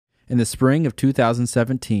In the spring of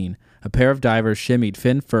 2017, a pair of divers shimmied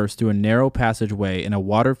fin first through a narrow passageway in a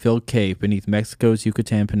water-filled cave beneath Mexico's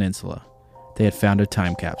Yucatan Peninsula. They had found a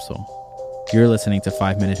time capsule. You're listening to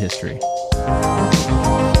 5 Minute History.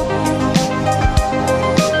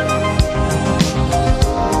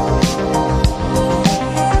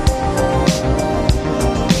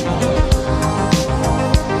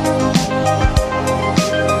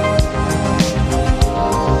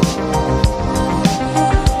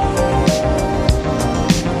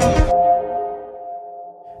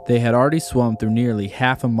 They had already swum through nearly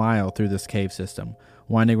half a mile through this cave system,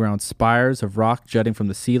 winding around spires of rock jutting from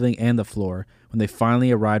the ceiling and the floor, when they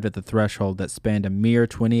finally arrived at the threshold that spanned a mere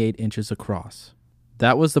 28 inches across.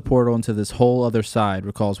 That was the portal into this whole other side,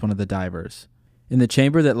 recalls one of the divers. In the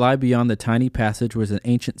chamber that lay beyond the tiny passage was an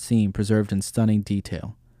ancient scene preserved in stunning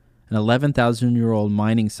detail. An 11,000-year-old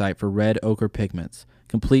mining site for red ochre pigments,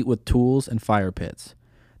 complete with tools and fire pits.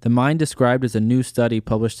 The mine, described as a new study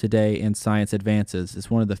published today in Science Advances, is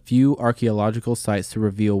one of the few archaeological sites to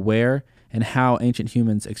reveal where and how ancient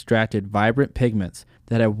humans extracted vibrant pigments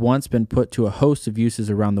that have once been put to a host of uses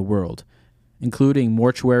around the world, including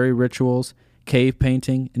mortuary rituals, cave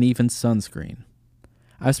painting, and even sunscreen.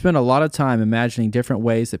 I've spent a lot of time imagining different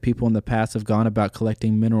ways that people in the past have gone about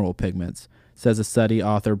collecting mineral pigments, says a study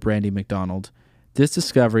author Brandy McDonald. This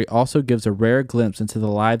discovery also gives a rare glimpse into the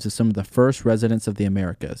lives of some of the first residents of the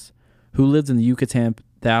Americas, who lived in the Yucatan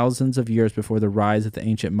thousands of years before the rise of the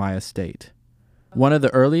ancient Maya state. One of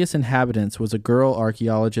the earliest inhabitants was a girl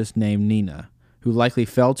archaeologist named Nina, who likely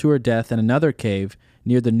fell to her death in another cave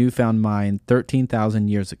near the newfound mine 13,000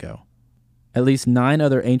 years ago. At least 9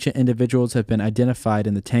 other ancient individuals have been identified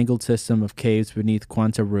in the tangled system of caves beneath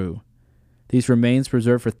Quanta Roo. These remains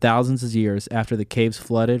preserved for thousands of years after the caves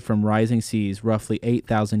flooded from rising seas roughly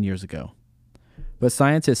 8,000 years ago. But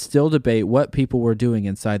scientists still debate what people were doing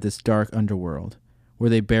inside this dark underworld. Were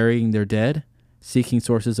they burying their dead? Seeking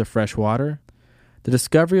sources of fresh water? The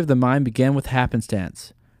discovery of the mine began with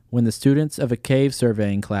happenstance, when the students of a cave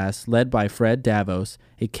surveying class led by Fred Davos,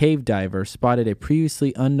 a cave diver, spotted a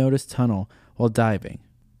previously unnoticed tunnel while diving.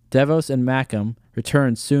 Davos and Mackham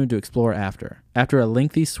returned soon to explore after. After a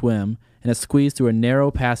lengthy swim and a squeeze through a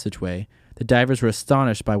narrow passageway, the divers were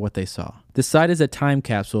astonished by what they saw. The site is a time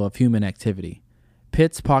capsule of human activity.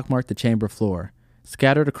 Pits pockmark the chamber floor.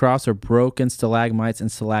 Scattered across are broken stalagmites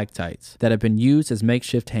and stalactites that have been used as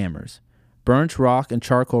makeshift hammers. Burnt rock and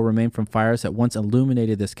charcoal remain from fires that once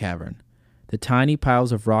illuminated this cavern. The tiny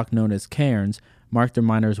piles of rock known as cairns mark their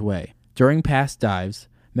miners' way. During past dives,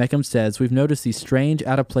 Meckham says, we've noticed these strange,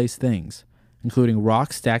 out-of-place things, including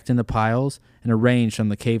rocks stacked into piles and arranged on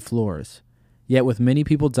the cave floors. Yet with many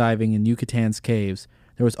people diving in Yucatan's caves,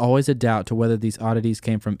 there was always a doubt to whether these oddities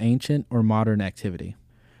came from ancient or modern activity.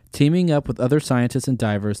 Teaming up with other scientists and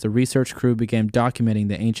divers, the research crew began documenting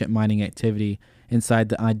the ancient mining activity inside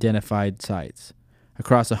the identified sites.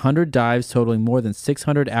 Across 100 dives totaling more than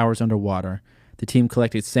 600 hours underwater, the team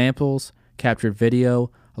collected samples, captured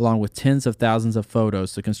video, along with tens of thousands of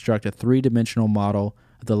photos to construct a 3-dimensional model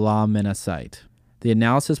of the La Mena site. The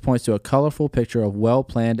analysis points to a colorful picture of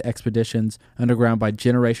well-planned expeditions underground by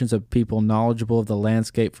generations of people knowledgeable of the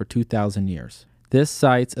landscape for 2,000 years. This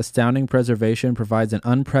site's astounding preservation provides an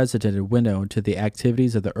unprecedented window into the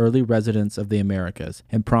activities of the early residents of the Americas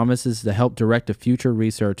and promises to help direct a future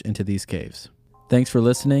research into these caves. Thanks for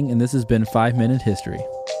listening, and this has been 5 Minute History.